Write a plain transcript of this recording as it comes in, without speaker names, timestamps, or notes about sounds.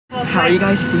How are you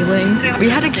guys feeling? We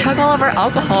had to chug all of our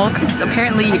alcohol because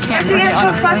apparently you can't bring it on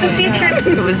a plane.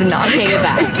 It was not. Take it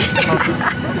back.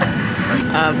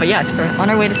 But yes, we're on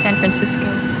our way to San Francisco.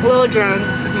 A little drunk.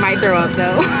 Might throw up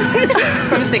though.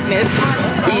 From sickness.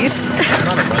 Peace.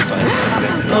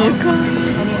 Oh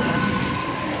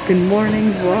god. Good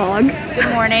morning, vlog.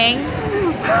 Good morning.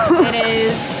 It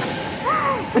is...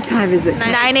 What time is it?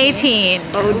 9:18.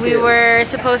 Oh, we were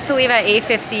supposed to leave at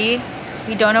 8:50.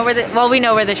 We don't know where the... Well, we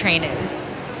know where the train is.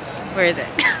 Where is it?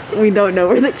 We don't know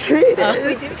where the train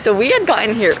is. So we had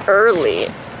gotten here early.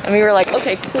 And we were like,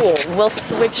 okay, cool. We'll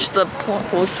switch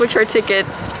our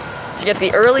tickets to get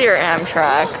the earlier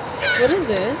Amtrak. What is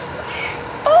this?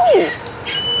 Oh!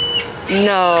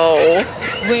 No.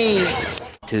 Wait.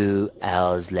 2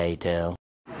 hours later.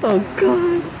 Oh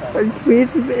god.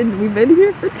 We've been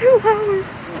here for 2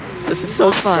 hours. This is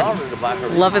so fun.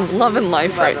 Loving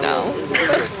life right now.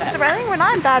 Surprisingly, we're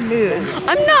not in bad moods.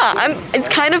 I'm not. It's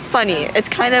kind of funny. It's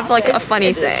kind of like a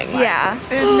funny thing. Yeah.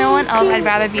 There's no one else I'd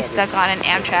rather be stuck on an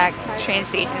Amtrak train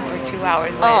station for 2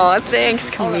 hours with. Oh, thanks,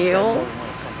 Camille.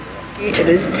 It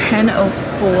is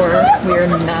 10:04. We are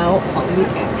now on the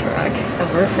Amtrak and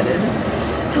we're headed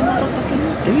to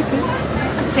motherfucking Davis.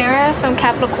 Sarah from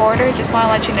Capital Corridor, just want to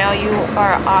let you know you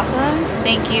are awesome.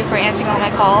 Thank you for answering all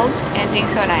my calls and being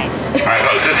so nice. Alright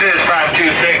folks, this is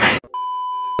 526.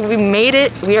 We made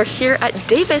it. We are here at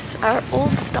Davis, our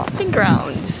old stomping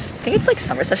grounds. I think it's like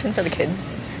summer session for the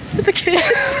kids. For the kids.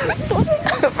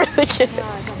 For the kids.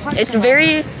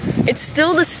 It's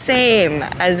still the same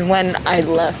as when I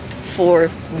left 4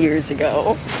 years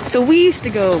ago. So we used to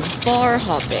go bar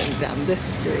hopping down this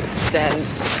street, and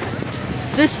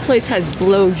this place has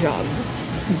blowjob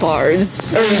bars.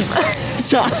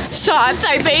 Shots. Shots,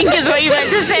 I think, is what you meant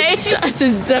to say. Shots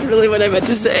is definitely what I meant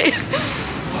to say.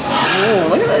 Oh,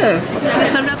 look at this.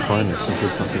 Find it,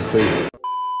 something for you.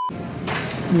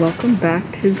 Welcome back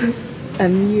to the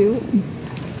MU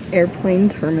airplane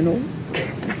terminal.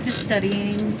 Just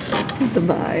studying. The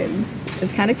vibes.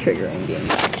 It's kind of triggering being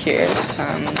back here.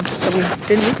 So we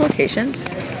did move locations.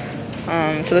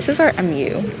 So this is our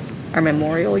MU, our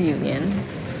Memorial Union.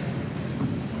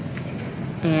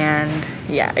 And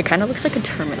yeah, it kind of looks like a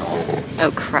terminal.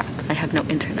 Oh crap, I have no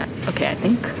internet. Okay, I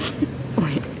think,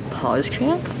 wait, pause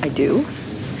champ? I do.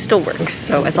 Still works.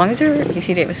 So as long as your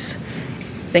UC Davis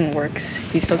thing works,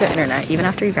 you still get internet even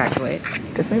after you graduate.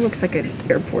 Definitely looks like an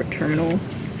airport terminal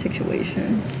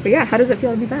situation. But yeah, how does it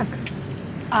feel to be back?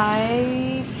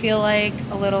 I feel like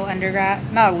a little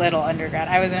undergrad. Not a little undergrad.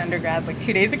 I was an undergrad like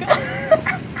 2 days ago.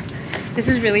 This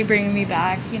is really bringing me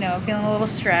back, you know, feeling a little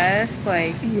stressed,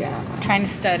 like trying to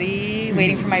study,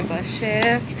 waiting for my bus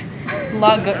shift. A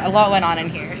lot went on in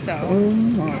here, so. Oh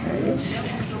my.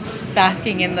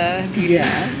 Basking in the beauty.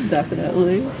 Yeah,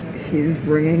 definitely. She's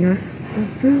bringing us the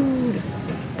food.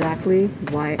 Exactly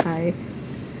why I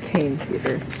came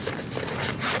here.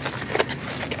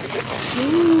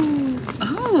 Ooh.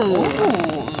 Oh.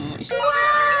 Wow.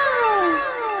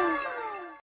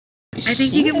 I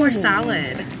think you get more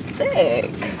salad. Thick.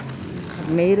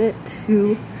 Made it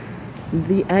to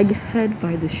the Egghead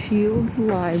by the Shields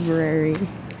Library.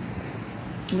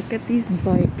 Look at these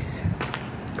bikes.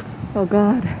 Oh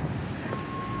god.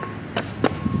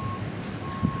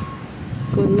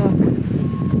 Good luck.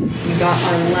 We got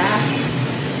our last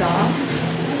stop.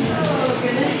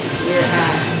 We're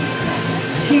at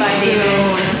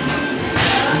Teaspoon.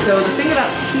 So the thing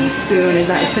about Teaspoon is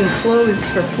that it's been closed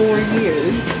for 4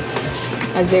 years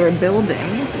as they were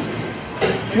building.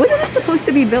 Wasn't it supposed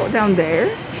to be built down there?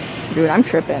 Dude, I'm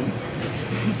tripping.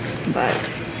 But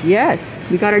yes,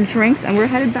 we got our drinks and we're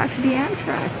headed back to the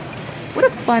Amtrak. What a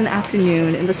fun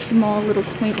afternoon in the small little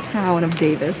quaint town of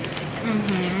Davis.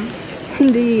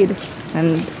 Indeed.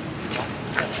 And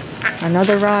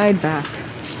another ride back.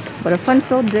 But a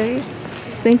fun-filled day.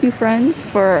 Thank you, friends,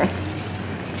 for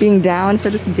being down for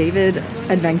this David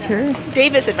adventure.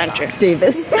 Davis adventure.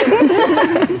 Davis.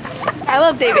 I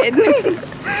love David.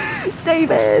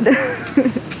 David.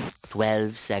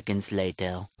 12 seconds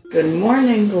later. Good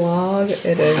morning, vlog.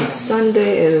 It is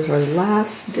Sunday. It is our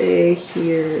last day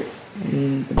here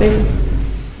in the Bay.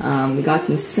 We got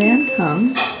some sand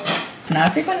tongue. Now,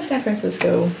 if you're going to San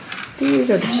Francisco, these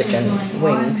are the chicken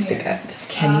wings to get.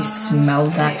 Can you smell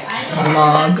that,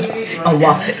 vlog? I'll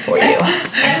waft it for you.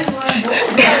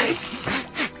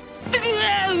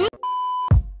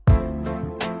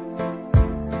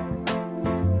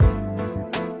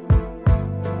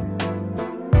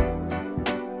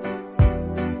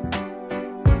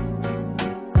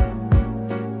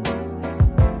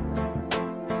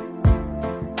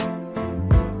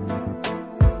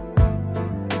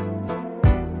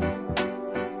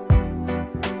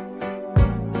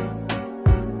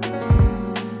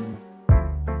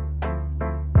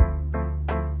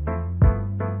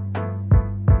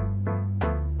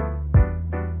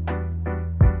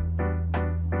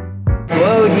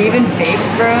 even vape,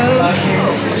 bro?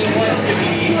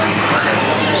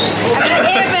 I'm an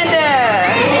airbender.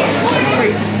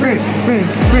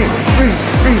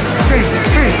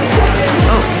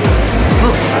 Oh.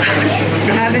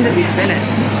 What happened to these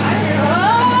finished?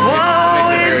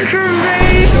 Whoa, it's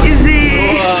crazy!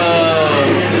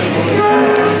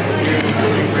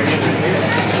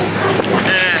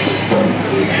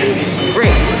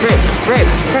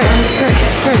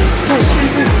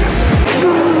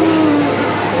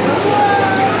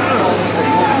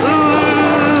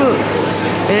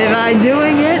 Am I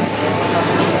doing it?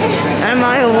 Am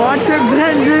I a water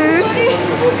bender?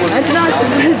 That's not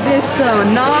this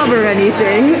knob or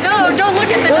anything. No, don't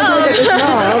look at the Don't look at this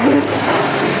knob.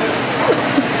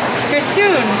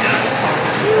 Christune.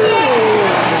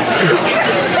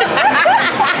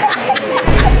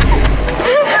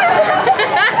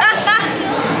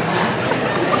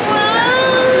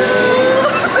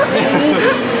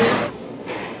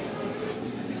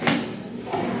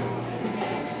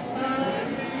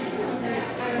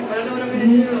 I don't know what I'm gonna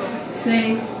do. Say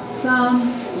some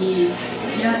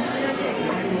yeah.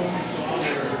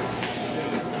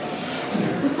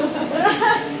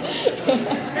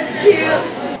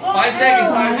 5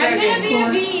 seconds, 5 seconds. I'm gonna be a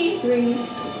bee. 3,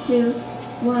 2,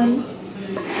 1.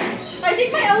 I think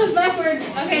my L is backwards.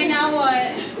 Okay, now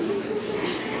what?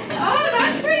 Oh,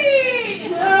 that's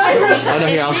pretty. Oh no,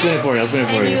 here, I'll spin it for you. I'll spin it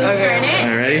for you. Okay. Turn it.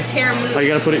 Alright, ready? Chair move. Oh, you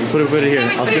gotta put it here.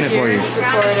 I'll spin it for you.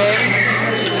 Recording.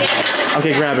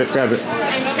 Okay, grab it.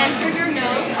 And center your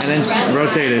nose. And then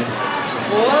rotate it.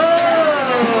 Whoa!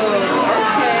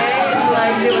 Okay, it's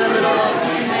like doing a little.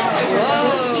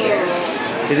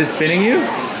 Whoa! Is it spinning you?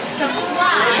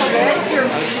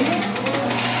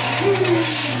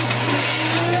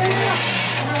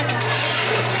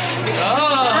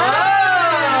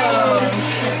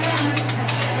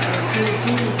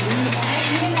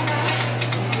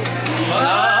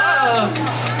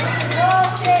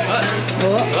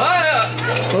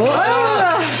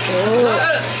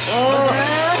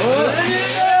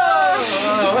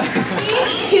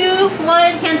 Two,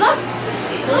 one, hands up.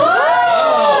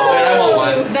 Oh, wait, I want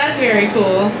one. That's very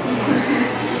cool.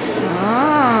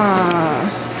 Ah.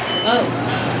 Oh.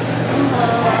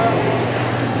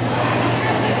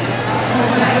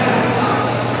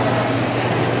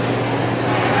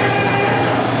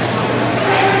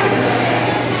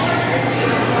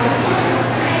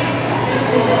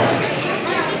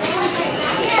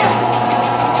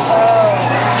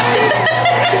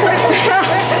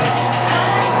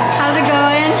 How's it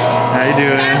going? How you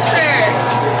doing? I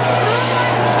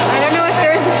don't know if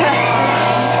there's a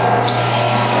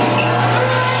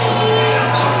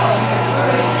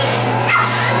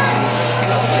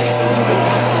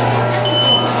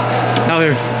Out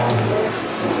here.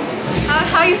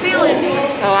 How you feeling?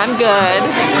 Oh, I'm good.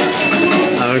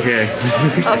 Okay.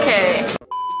 Okay.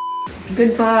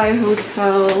 Goodbye,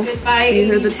 hotel. Goodbye, These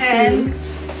are the 8010. two.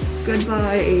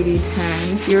 Goodbye,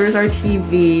 8010. Here's our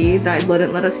TV that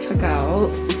wouldn't let us check out.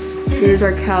 Here's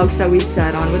our couch that we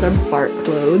sat on with our Bart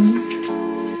clothes.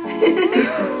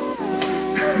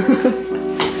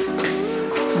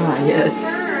 Ah,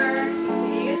 yes.